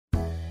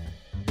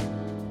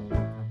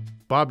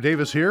Bob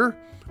Davis here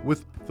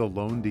with the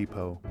Loan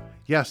Depot.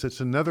 Yes, it's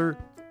another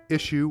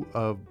issue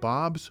of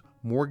Bob's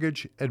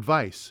Mortgage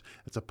Advice.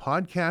 It's a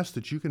podcast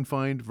that you can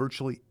find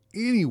virtually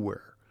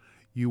anywhere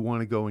you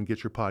want to go and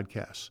get your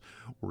podcasts.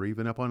 We're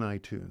even up on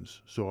iTunes.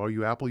 So all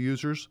you Apple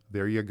users,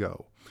 there you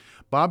go.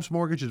 Bob's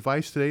Mortgage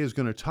Advice today is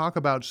going to talk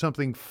about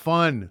something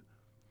fun.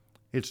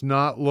 It's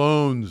not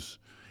loans.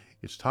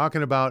 It's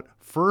talking about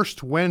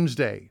First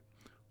Wednesday.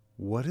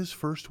 What is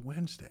First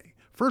Wednesday?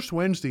 First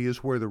Wednesday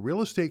is where the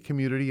real estate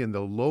community and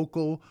the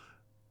local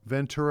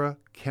Ventura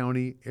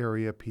County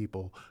area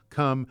people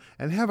come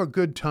and have a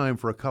good time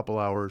for a couple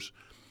hours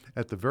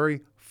at the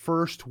very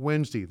first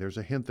Wednesday. There's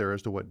a hint there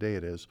as to what day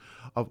it is,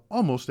 of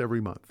almost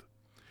every month.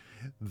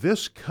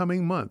 This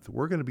coming month,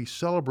 we're going to be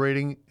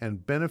celebrating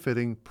and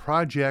benefiting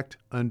Project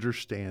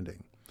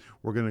Understanding.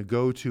 We're going to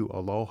go to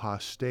Aloha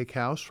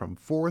Steakhouse from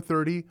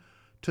 4:30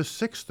 to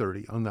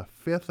 6:30 on the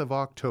 5th of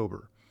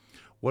October.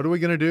 What are we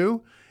going to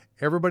do?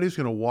 Everybody's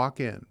going to walk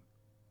in,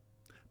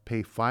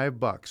 pay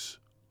 $5.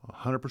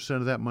 100%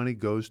 of that money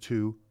goes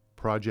to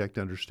Project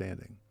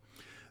Understanding.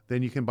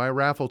 Then you can buy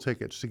raffle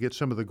tickets to get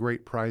some of the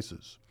great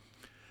prizes.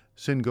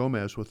 Sin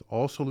Gomez with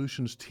All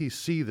Solutions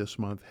TC this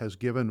month has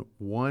given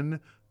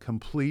one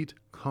complete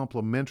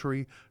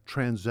complimentary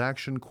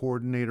transaction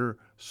coordinator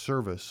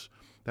service.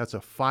 That's a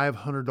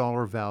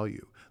 $500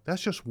 value.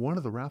 That's just one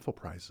of the raffle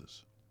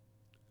prizes.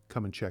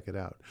 Come and check it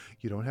out.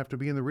 You don't have to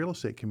be in the real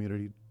estate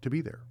community to be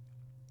there.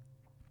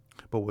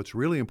 But what's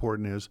really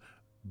important is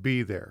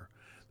be there.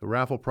 The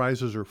raffle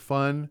prizes are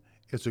fun.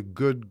 It's a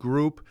good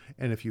group.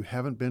 And if you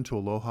haven't been to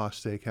Aloha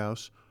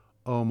Steakhouse,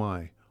 oh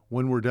my,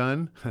 when we're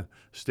done,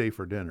 stay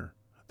for dinner.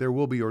 There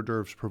will be hors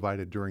d'oeuvres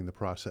provided during the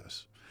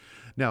process.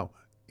 Now,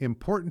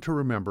 important to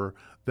remember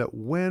that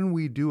when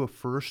we do a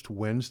First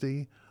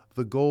Wednesday,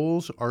 the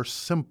goals are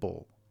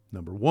simple.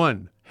 Number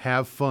one,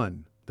 have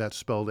fun. That's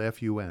spelled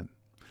F-U-N.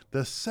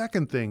 The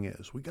second thing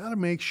is we got to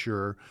make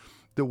sure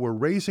that we're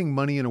raising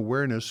money and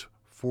awareness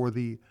for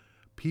the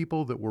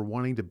people that we're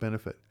wanting to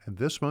benefit. And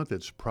this month,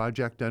 it's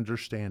Project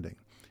Understanding.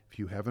 If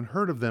you haven't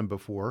heard of them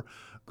before,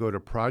 go to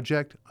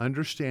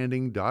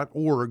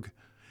projectunderstanding.org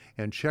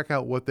and check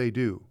out what they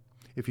do.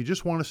 If you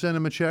just want to send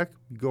them a check,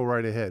 go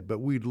right ahead. But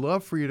we'd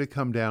love for you to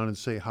come down and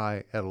say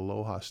hi at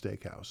Aloha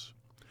Steakhouse.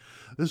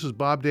 This is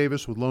Bob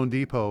Davis with Loan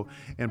Depot,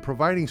 and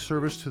providing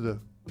service to the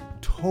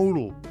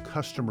total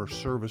customer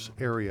service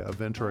area of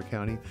Ventura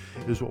County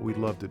is what we'd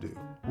love to do.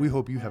 We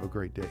hope you have a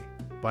great day.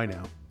 Bye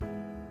now.